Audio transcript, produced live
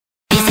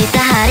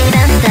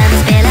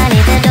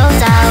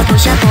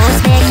kör på och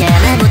smeker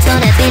med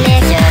motståndet vi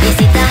leker. Vi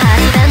sitter här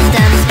i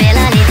vänstern och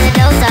spelar lite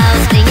Dota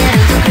och springer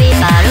runt och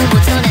creepar och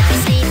motståndet vi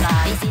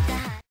slipar. Vi sitter här.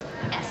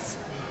 Yes.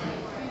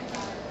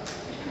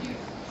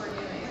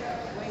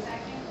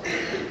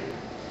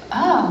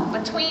 Oh,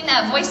 between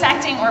voice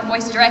acting or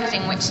voice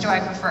directing, which do I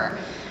prefer?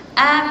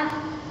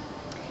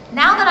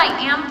 Now that I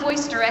am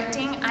voice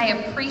directing, I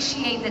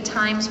appreciate the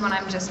times when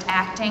I'm just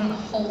acting a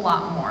whole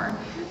lot more.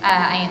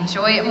 I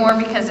enjoy it more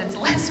because it's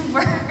less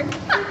work.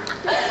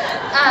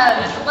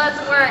 It's less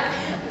work.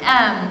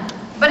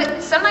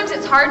 But sometimes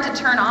it's hard to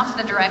turn off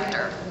the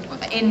director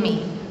in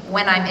me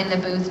when I'm in the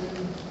booth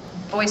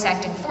voice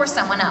acting for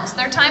someone else.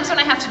 There are times when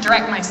I have to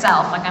direct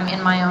myself, like I'm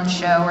in my own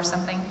show or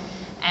something,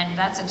 and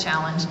that's a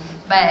challenge.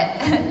 But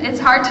it's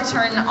hard to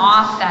turn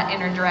off that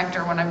inner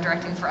director when I'm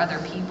directing for other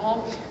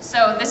people.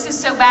 So this is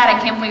so bad, I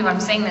can't believe I'm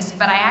saying this,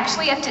 but I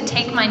actually have to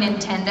take my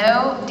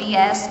Nintendo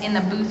DS in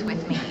the booth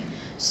with me,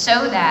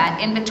 so that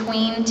in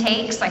between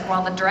takes, like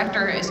while the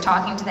director is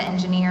talking to the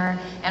engineer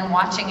and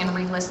watching and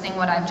re-listening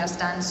what I've just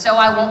done, so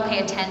I won't pay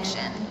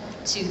attention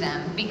to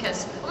them.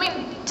 Because, I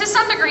mean, to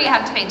some degree you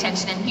have to pay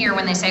attention and hear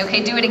when they say,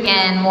 okay, do it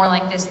again, more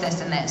like this, this,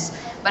 and this.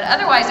 But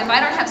otherwise, if I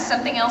don't have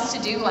something else to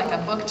do, like a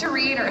book to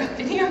read or a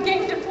video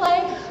game to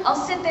play, I'll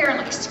sit there and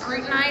like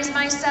scrutinize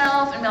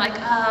myself and be like,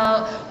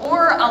 oh,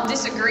 or I'll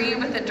disagree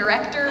with the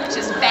director, which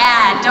is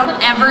bad.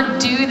 Don't ever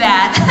do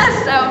that.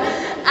 So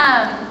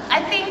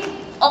I think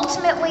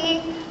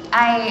ultimately,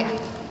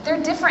 they're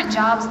different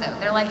jobs though.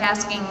 They're like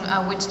asking,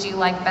 which do you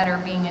like better,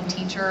 being a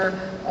teacher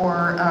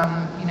or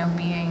you know,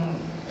 being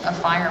a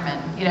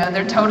fireman? You know,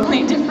 they're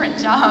totally different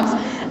jobs.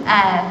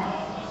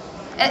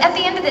 At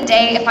the end of the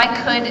day, if I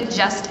could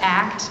just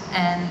act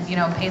and, you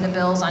know, pay the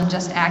bills on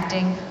just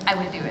acting, I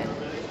would do it.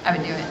 I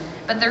would do it.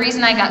 But the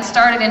reason I got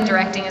started in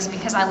directing is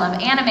because I love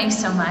anime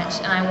so much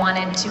and I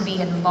wanted to be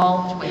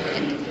involved with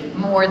it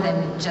more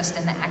than just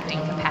in the acting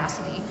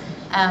capacity.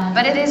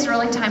 But it is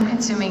really time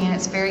consuming and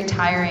it's very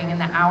tiring and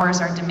the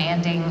hours are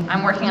demanding.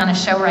 I'm working on a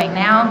show right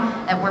now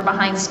that we're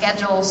behind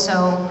schedule,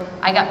 so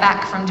I got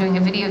back from doing a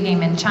video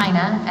game in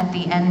China at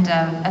the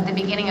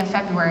beginning of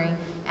February,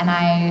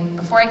 and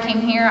before I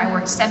came here, I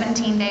worked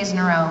 17 days in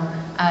a row,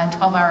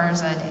 12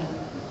 hours a day.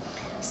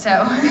 So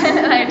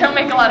I don't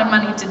make a lot of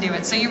money to do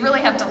it, so you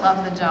really have to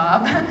love the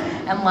job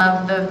and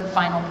love the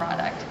final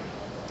product.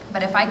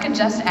 But if I could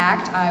just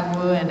act, I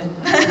would.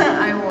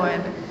 I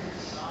would.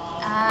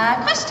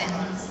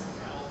 Questions?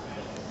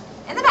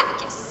 In the back,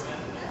 yes.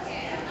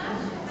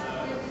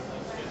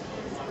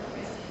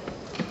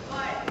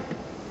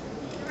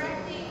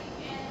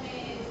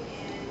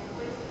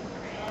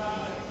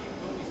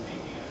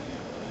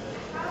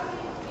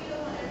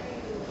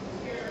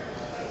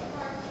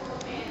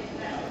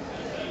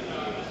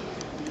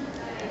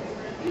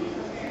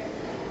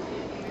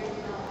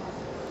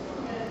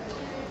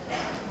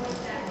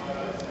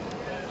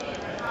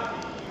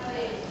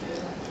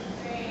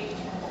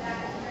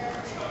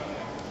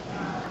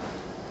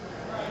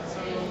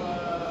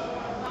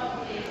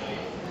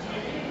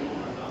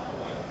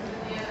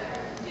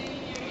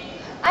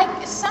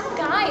 Some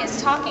guy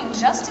is talking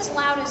just as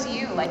loud as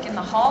you, like in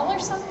the hall or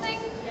something.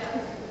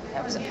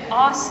 That was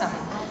awesome.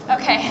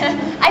 Okay,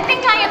 I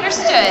think I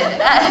understood.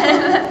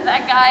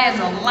 That guy has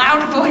a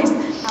loud voice.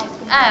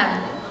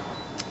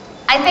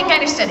 I think I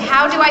understood.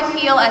 How do I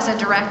feel as a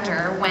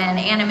director when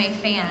anime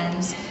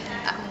fans,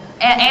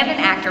 and an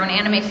actor, when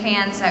anime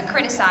fans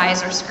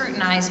criticize or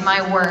scrutinize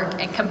my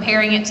work and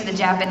comparing it to the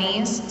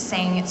Japanese,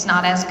 saying it's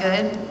not as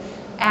good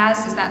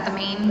as, is that the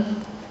main?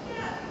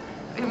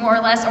 More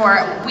or less, or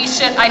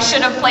I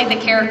should have played the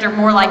character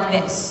more like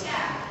this.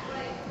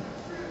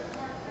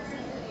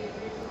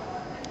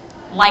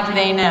 Like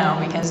they know,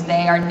 because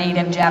they are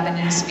native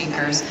Japanese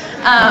speakers.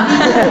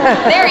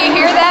 There, you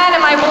hear that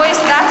in my voice?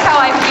 That's how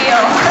I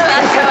feel.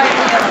 That's how I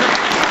feel.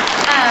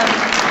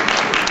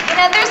 You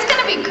know, there's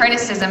going to be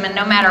criticism, and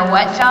no matter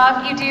what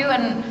job you do,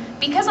 and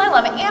because I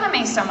love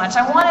anime so much,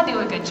 I want to do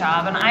a good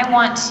job, and I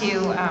want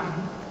to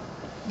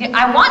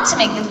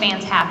make the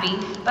fans happy,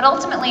 but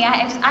ultimately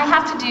I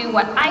have to do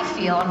what I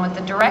feel and what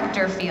the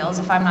director feels,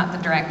 if I'm not the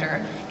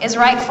director, is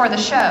right for the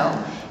show.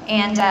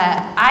 And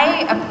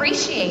I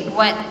appreciate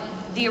what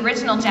the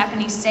original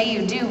Japanese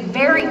seiyuu do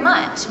very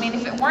much. I mean,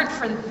 if it weren't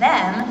for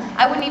them,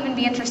 I wouldn't even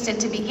be interested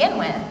to begin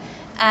with.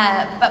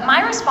 But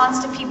my response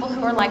to people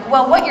who are like,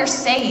 well, what you're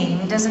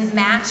saying doesn't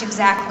match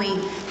exactly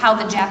how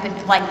the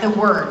the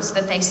words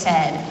that they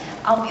said,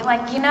 I'll be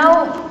like, you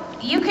know,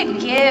 you could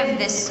give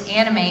this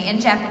anime in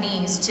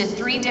Japanese to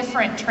 3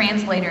 different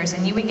translators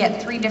and you would get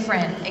 3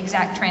 different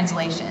exact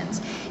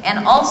translations.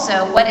 And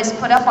also, what is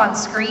put up on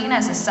screen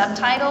as a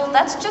subtitle,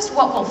 that's just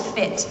what will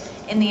fit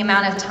in the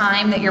amount of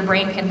time that your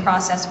brain can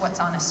process what's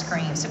on a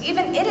screen. So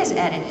even it is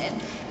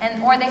edited.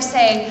 Or they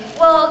say,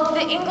 well,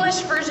 the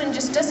English version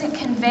just doesn't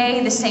convey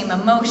the same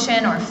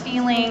emotion or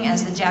feeling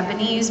as the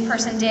Japanese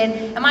person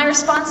did. And my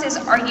response is,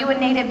 are you a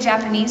native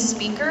Japanese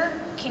speaker?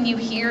 Can you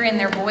hear in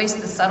their voice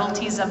the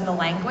subtleties of the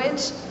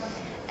language?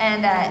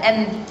 And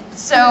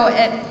so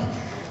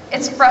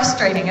it's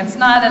frustrating. It's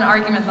not an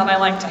argument that I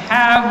like to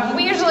have.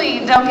 We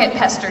usually don't get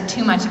pestered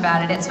too much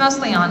about it. It's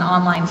mostly on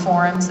online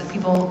forums that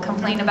people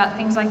complain about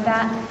things like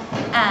that.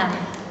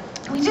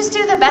 We just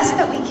do the best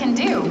that we can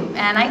do,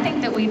 and I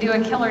think that we do a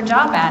killer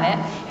job at it.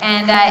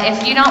 And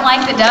if you don't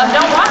like the dub,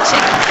 don't watch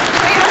it.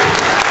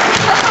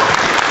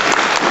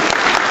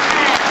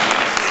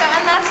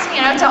 And that's,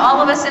 you know, to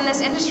all of us in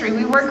this industry,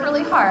 we work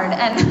really hard.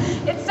 And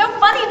it's so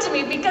funny to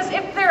me because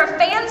if they're a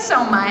fan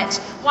so much,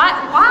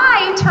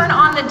 why turn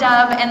on the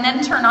dub and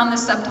then turn on the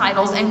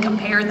subtitles and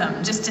compare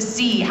them just to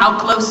see how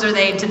close are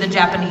they to the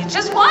Japanese?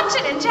 Just watch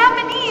it in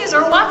Japanese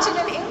or watch it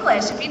in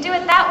English. If you do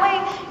it that way,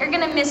 you're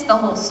gonna miss the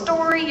whole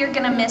story, you're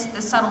gonna miss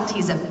the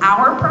subtleties of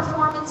our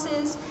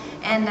performances,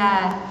 and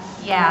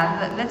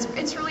yeah,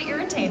 it's really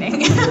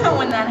irritating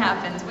when that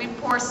happens. We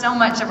pour so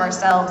much of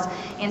ourselves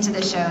into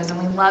the shows, and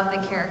we love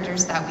the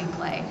characters that we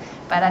play.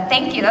 But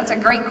thank you, that's a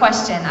great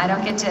question. I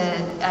don't get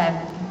to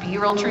be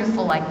real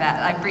truthful like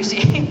that. I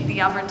appreciate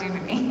the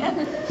opportunity.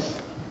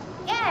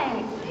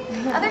 Yay!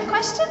 Other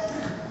questions?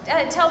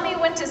 Tell me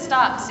when to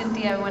stop,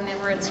 Cynthia,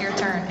 whenever it's your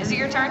turn. Is it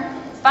your turn?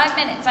 5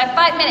 minutes. I have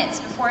 5 minutes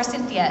before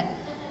Cynthia.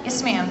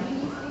 Yes, ma'am.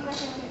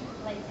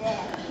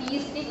 Can you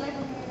speak like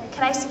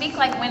Could I speak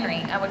like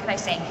Winry? What could I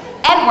say?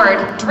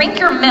 Edward, drink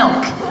your milk.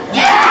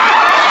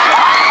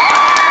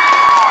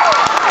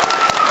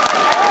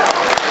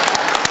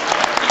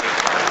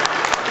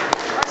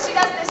 Or she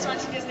does this one,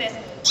 she does this.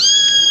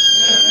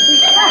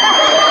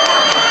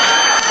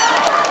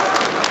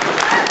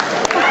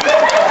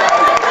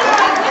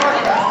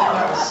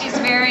 She's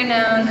very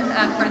known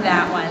for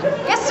that one.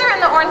 Yes, sir, in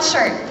the orange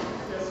shirt.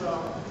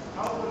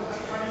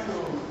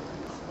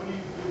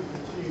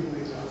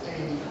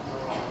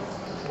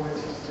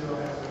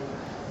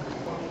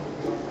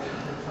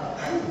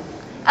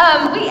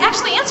 We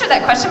actually answered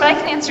that question, but I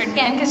can answer it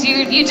again because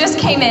you just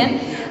came in.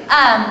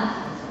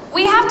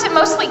 We have to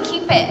mostly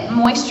keep it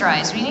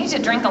moisturized. We need to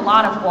drink a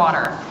lot of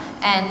water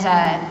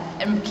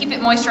and keep it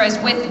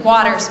moisturized with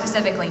water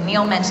specifically.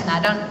 Neil mentioned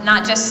that.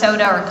 Not just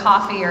soda or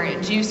coffee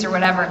or juice or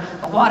whatever,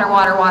 but water,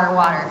 water, water,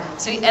 water.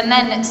 So, and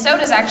then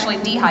sodas actually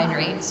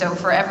dehydrate. So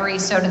for every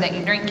soda that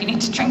you drink, you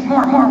need to drink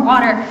more and more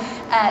water.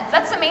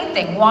 That's the main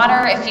thing.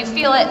 Water, if you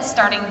feel it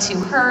starting to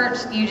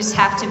hurt, you just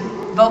have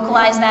to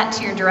vocalize that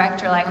to your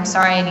director, like, I'm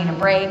sorry, I need a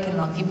break, and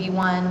they'll give you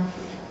one.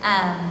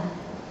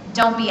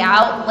 Don't be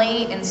out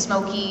late in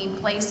smoky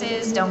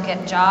places. Don't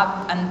get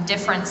a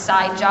different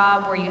side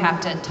job where you have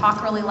to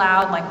talk really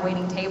loud, like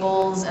waiting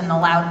tables in a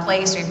loud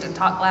place, or you have to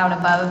talk loud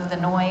above the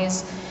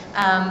noise.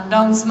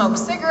 Don't smoke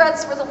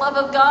cigarettes, for the love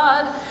of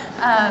God.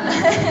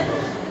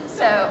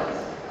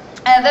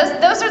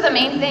 Those are the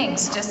main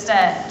things.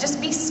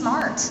 Just be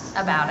smart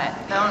about it.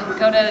 Don't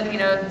go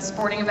to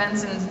sporting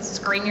events and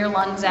scream your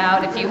lungs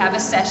out if you have a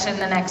session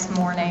the next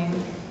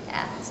morning.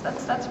 Yeah, so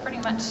that's pretty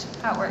much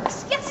how it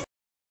works. Yes.